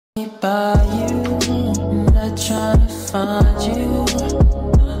by you, not trying to find you,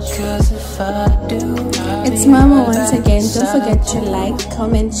 'cause if I do, it's Mama once again. Don't forget to like,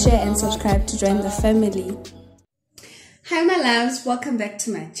 comment, share and subscribe to join the family. Hi my loves, welcome back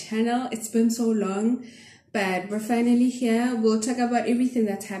to my channel. It's been so long, but we're finally here. We'll talk about everything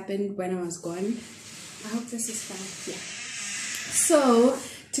that happened when I was gone. I hope this is fun. Yeah. So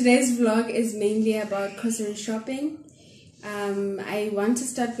today's vlog is mainly about grocery shopping. I want to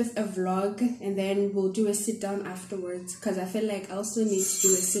start with a vlog and then we'll do a sit down afterwards, because I feel like I also need to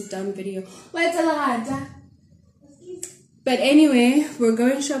do a sit down video. But anyway, we're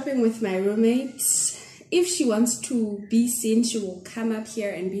going shopping with my roommate. If she wants to be seen, she will come up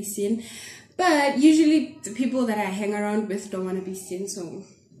here and be seen. But usually the people that I hang around with don't want to be seen, so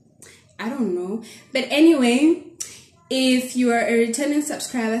I don't know. But anyway, if you are a returning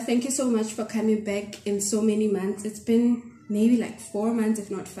subscriber, thank you so much for coming back in so many months. It's been maybe like 4 months, if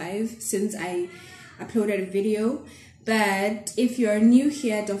not 5, since I uploaded a video. But if you are new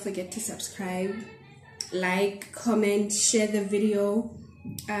here, don't forget to subscribe, like, comment, share the video.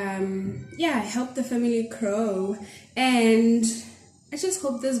 Yeah, help the family grow. And I just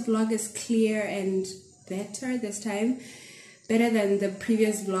hope this vlog is clear and better this time, better than the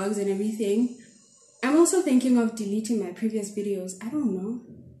previous vlogs and everything. I'm also thinking of deleting my previous videos. I don't know.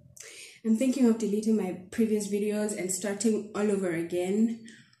 I'm thinking of deleting my previous videos and starting all over again.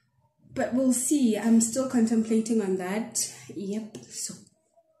 But we'll see. I'm still contemplating on that. Yep.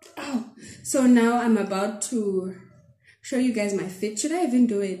 So now I'm about to show you guys my fit. Should I even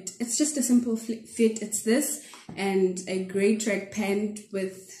do it? It's just a simple fit. It's this and a gray track pant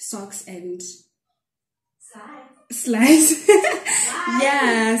with socks and slides.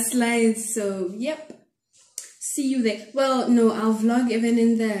 Yeah, slides. So yep, see you there. Well, no, I'll vlog even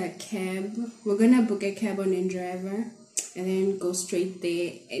in the cab. We're gonna book a cab on InDriver and then go straight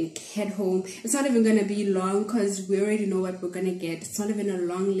there and head home. It's not even gonna be long because we already know what we're gonna get. It's not even a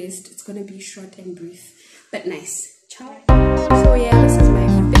long list. It's gonna be short and brief, but nice. Ciao. So yeah, this is my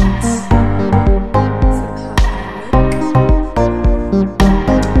fit.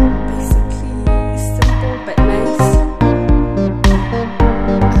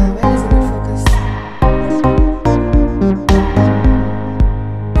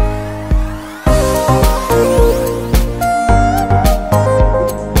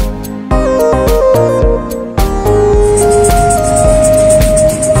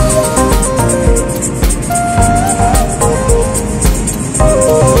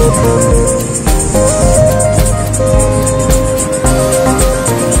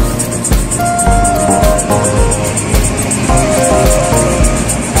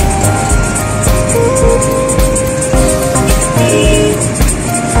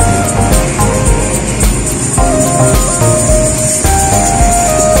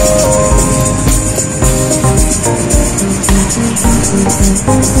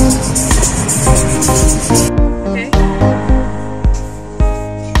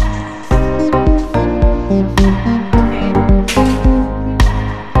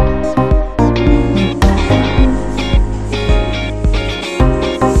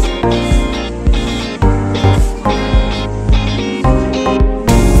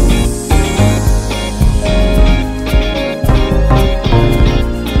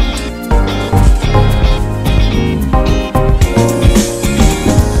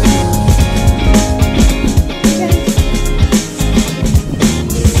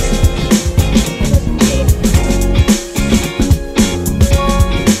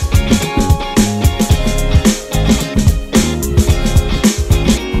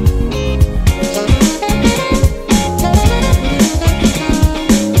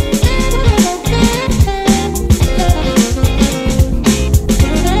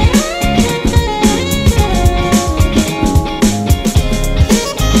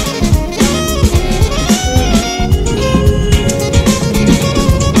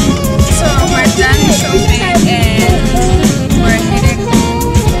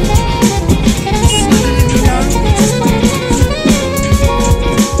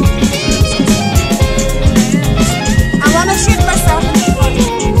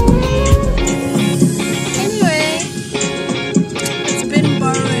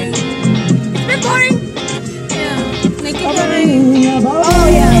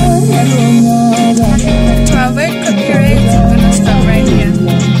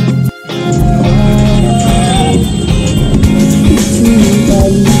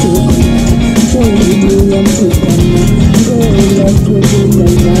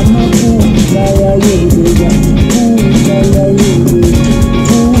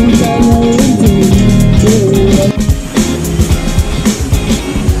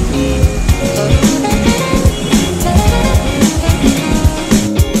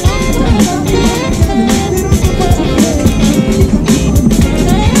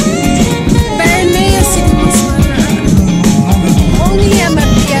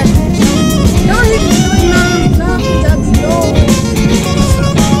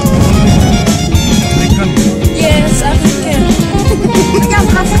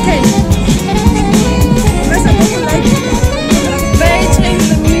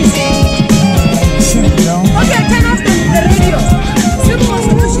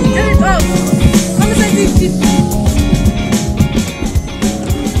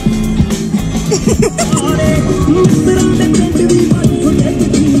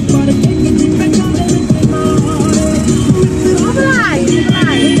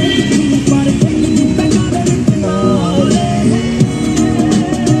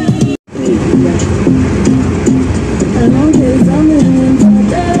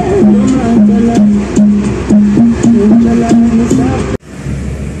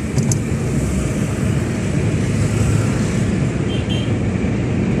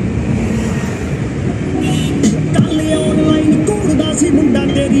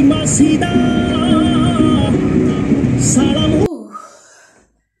 Ooh.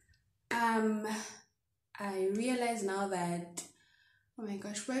 I realize now that, oh my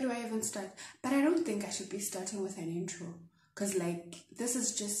gosh, where do I even start? But I don't think I should be starting with an intro, because like this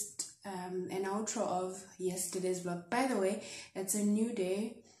is just an outro of yesterday's vlog. By the way, it's a new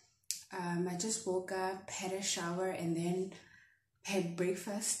day. I just woke up, had a shower, and then had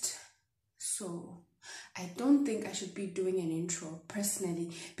breakfast. So I don't think I should be doing an intro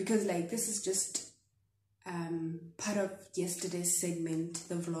personally, because like this is just part of yesterday's segment,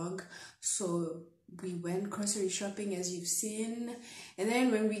 the vlog. So we went grocery shopping, as you've seen, and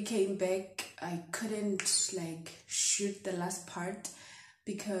then when we came back I couldn't like shoot the last part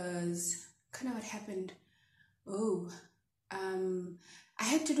because kind of what happened. I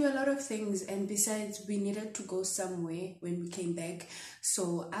had to do a lot of things, and besides we needed to go somewhere when we came back.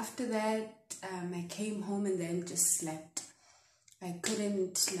 So after that I came home and then just slept. I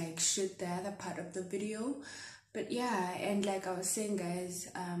couldn't like shoot the other part of the video. But yeah, and like I was saying, guys,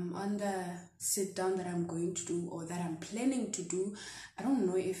 on the sit down that I'm going to do, or that I'm planning to do, I don't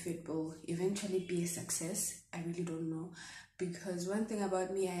know if it will eventually be a success. I really don't know, because one thing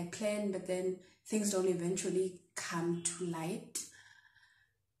about me, I plan, but then things don't eventually come to light.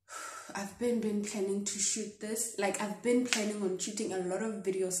 I've been planning to shoot this, like I've been planning on shooting a lot of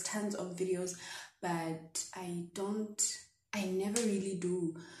videos, tons of videos, but I never really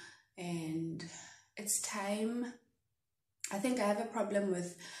do. And it's time. I think I have a problem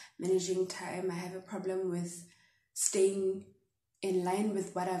with managing time. I have a problem with staying in line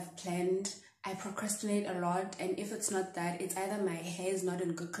with what I've planned. I procrastinate a lot, and if it's not that, it's either my hair is not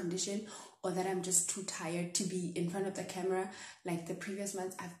in good condition or that I'm just too tired to be in front of the camera. Like the previous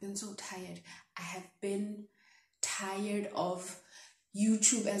months, I've been so tired. I have been tired of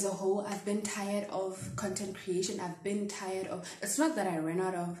YouTube as a whole. I've been tired of content creation. I've been tired of, it's not that I ran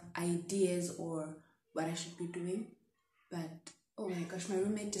out of ideas or what I should be doing, but oh my gosh, my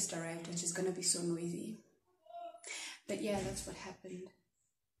roommate just arrived and she's gonna be so noisy. But yeah, that's what happened.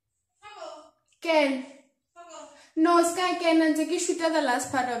 Ken, no, Sky, Ken, and take shoot the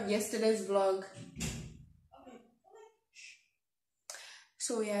last part of yesterday's vlog.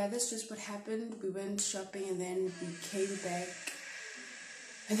 So yeah, that's just what happened. We went shopping and then we came back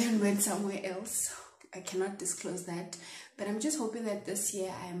and then went somewhere else. I cannot disclose that, but I'm just hoping that this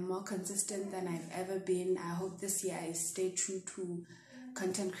year I am more consistent than I've ever been. I hope this year I stay true to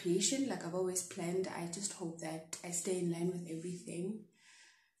content creation like I've always planned. I just hope that I stay in line with everything.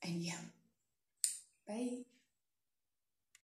 And yeah, bye.